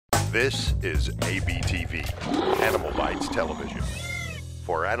This is ABTV, Animal Bites Television.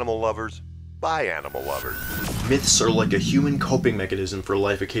 For animal lovers, by animal lovers. Myths are like a human coping mechanism for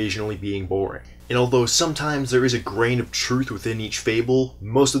life occasionally being boring. And although sometimes there is a grain of truth within each fable,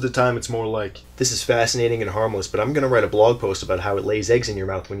 most of the time it's more like, this is fascinating and harmless, but I'm gonna write a blog post about how it lays eggs in your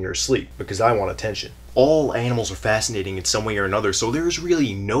mouth when you're asleep, because I want attention. All animals are fascinating in some way or another, so there is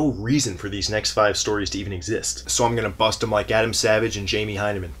really no reason for these next 5 stories to even exist. So I'm gonna bust them like Adam Savage and Jamie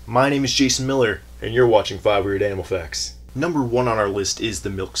Heineman. My name is Jason Miller, and you're watching 5 Weird Animal Facts. Number 1 on our list is the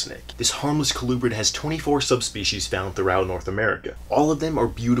milk snake. This harmless colubrid has 24 subspecies found throughout North America. All of them are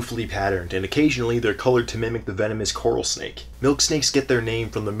beautifully patterned, and occasionally they're colored to mimic the venomous coral snake. Milk snakes get their name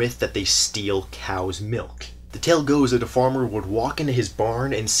from the myth that they steal cows' milk. The tale goes that a farmer would walk into his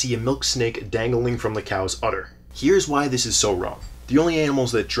barn and see a milk snake dangling from the cow's udder. Here's why this is so wrong. The only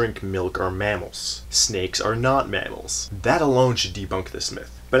animals that drink milk are mammals. Snakes are not mammals. That alone should debunk this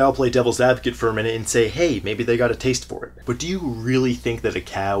myth. But I'll play devil's advocate for a minute and say, hey, maybe they got a taste for it. But do you really think that a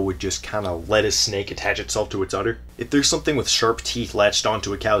cow would just kinda let a snake attach itself to its udder? If there's something with sharp teeth latched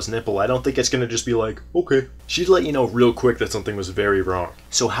onto a cow's nipple, I don't think it's gonna just be like, okay. She'd let you know real quick that something was very wrong.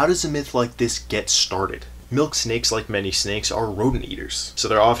 So how does a myth like this get started? Milk snakes, like many snakes, are rodent eaters, so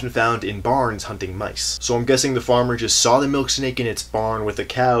they're often found in barns hunting mice. So I'm guessing the farmer just saw the milk snake in its barn with the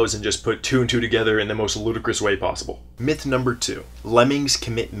cows and just put 2 and 2 together in the most ludicrous way possible. Myth number 2. Lemmings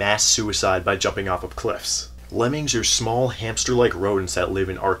commit mass suicide by jumping off of cliffs. Lemmings are small hamster-like rodents that live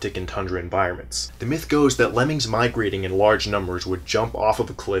in Arctic and tundra environments. The myth goes that lemmings migrating in large numbers would jump off of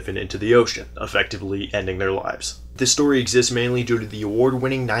a cliff and into the ocean, effectively ending their lives. This story exists mainly due to the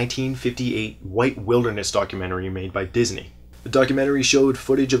award-winning 1958 White Wilderness documentary made by Disney. The documentary showed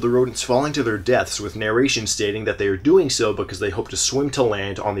footage of the rodents falling to their deaths, with narration stating that they are doing so because they hope to swim to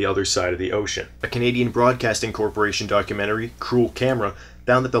land on the other side of the ocean. A Canadian Broadcasting Corporation documentary, Cruel Camera,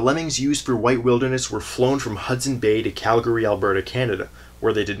 found that the lemmings used for White Wilderness were flown from Hudson Bay to Calgary, Alberta, Canada,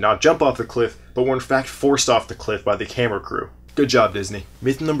 where they did not jump off the cliff, but were in fact forced off the cliff by the camera crew. Good job, Disney.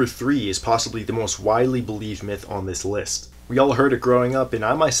 Myth number 3 is possibly the most widely believed myth on this list. We all heard it growing up, and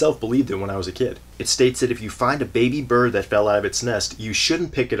I myself believed it when I was a kid. It states that if you find a baby bird that fell out of its nest, you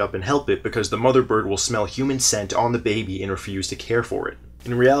shouldn't pick it up and help it because the mother bird will smell human scent on the baby and refuse to care for it.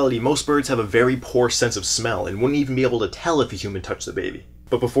 In reality, most birds have a very poor sense of smell and wouldn't even be able to tell if a human touched the baby.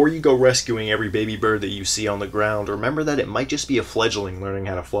 But before you go rescuing every baby bird that you see on the ground, remember that it might just be a fledgling learning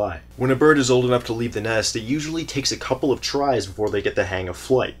how to fly. When a bird is old enough to leave the nest, it usually takes a couple of tries before they get the hang of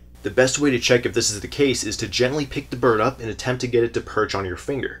flight. The best way to check if this is the case is to gently pick the bird up and attempt to get it to perch on your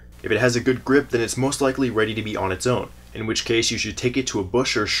finger. If it has a good grip, then it's most likely ready to be on its own, in which case you should take it to a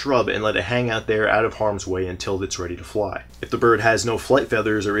bush or shrub and let it hang out there out of harm's way until it's ready to fly. If the bird has no flight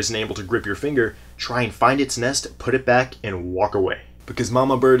feathers or isn't able to grip your finger, try and find its nest, put it back, and walk away. Because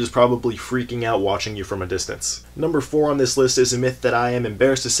mama bird is probably freaking out watching you from a distance. Number 4 on this list is a myth that I am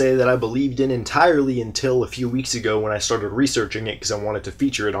embarrassed to say that I believed in entirely until a few weeks ago when I started researching it because I wanted to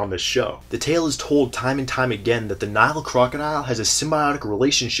feature it on this show. The tale is told time and time again that the Nile crocodile has a symbiotic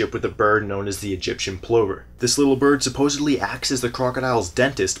relationship with a bird known as the Egyptian plover. This little bird supposedly acts as the crocodile's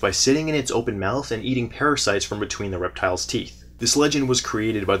dentist by sitting in its open mouth and eating parasites from between the reptile's teeth. This legend was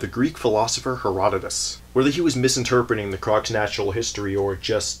created by the Greek philosopher Herodotus. Whether he was misinterpreting the croc's natural history or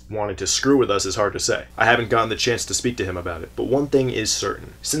just wanted to screw with us is hard to say. I haven't gotten the chance to speak to him about it, but one thing is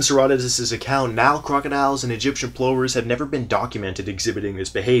certain. Since Herodotus' account, Nile crocodiles and Egyptian plovers have never been documented exhibiting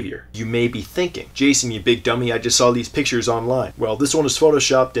this behavior. You may be thinking, Jason, you big dummy, I just saw these pictures online. Well, this one is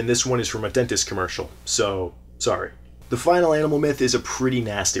photoshopped and this one is from a dentist commercial, so sorry. The final animal myth is a pretty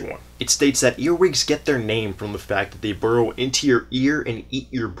nasty one. It states that earwigs get their name from the fact that they burrow into your ear and eat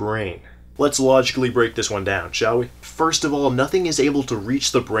your brain. Let's logically break this one down, shall we? First of all, nothing is able to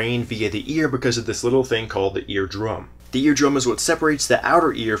reach the brain via the ear because of this little thing called the eardrum. The eardrum is what separates the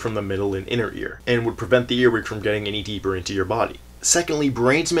outer ear from the middle and inner ear, and would prevent the earwig from getting any deeper into your body. Secondly,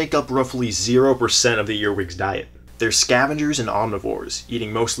 brains make up roughly 0% of the earwig's diet. They're scavengers and omnivores,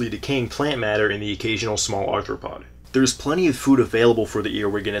 eating mostly decaying plant matter and the occasional small arthropod. There's plenty of food available for the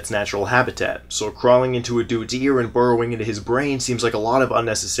earwig in its natural habitat, so crawling into a dude's ear and burrowing into his brain seems like a lot of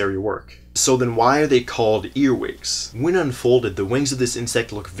unnecessary work. So then why are they called earwigs? When unfolded, the wings of this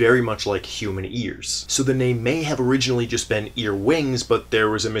insect look very much like human ears. So the name may have originally just been ear wings, but there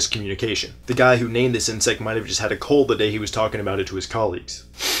was a miscommunication. The guy who named this insect might have just had a cold the day he was talking about it to his colleagues.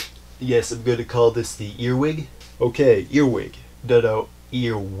 Yes, I'm gonna call this the earwig. Okay, earwig.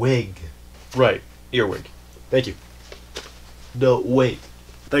 Earwig. Right, earwig. Thank you. Wait.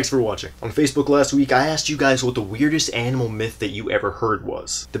 Thanks for watching. On Facebook last week, I asked you guys what the weirdest animal myth that you ever heard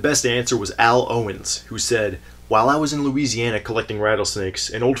was. The best answer was Al Owens, who said, While I was in Louisiana collecting rattlesnakes,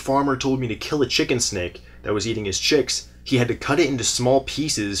 an old farmer told me to kill a chicken snake that was eating his chicks. He had to cut it into small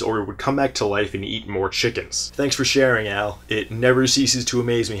pieces or it would come back to life and eat more chickens. Thanks for sharing, Al. It never ceases to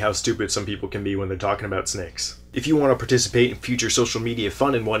amaze me how stupid some people can be when they're talking about snakes. If you want to participate in future social media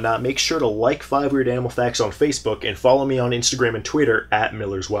fun and whatnot, make sure to like 5 Weird Animal Facts on Facebook and follow me on Instagram and Twitter at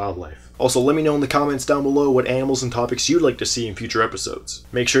Miller's Wildlife. Also, let me know in the comments down below what animals and topics you'd like to see in future episodes.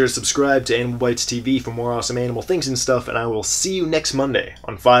 Make sure to subscribe to AnimalBytesTV for more awesome animal things and stuff, and I will see you next Monday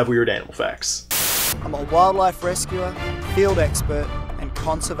on 5 Weird Animal Facts. I'm a wildlife rescuer, field expert, and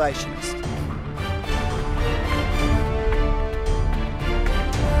conservationist.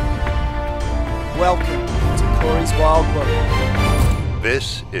 Welcome to Corey's Wild World.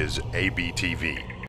 This is ABTV,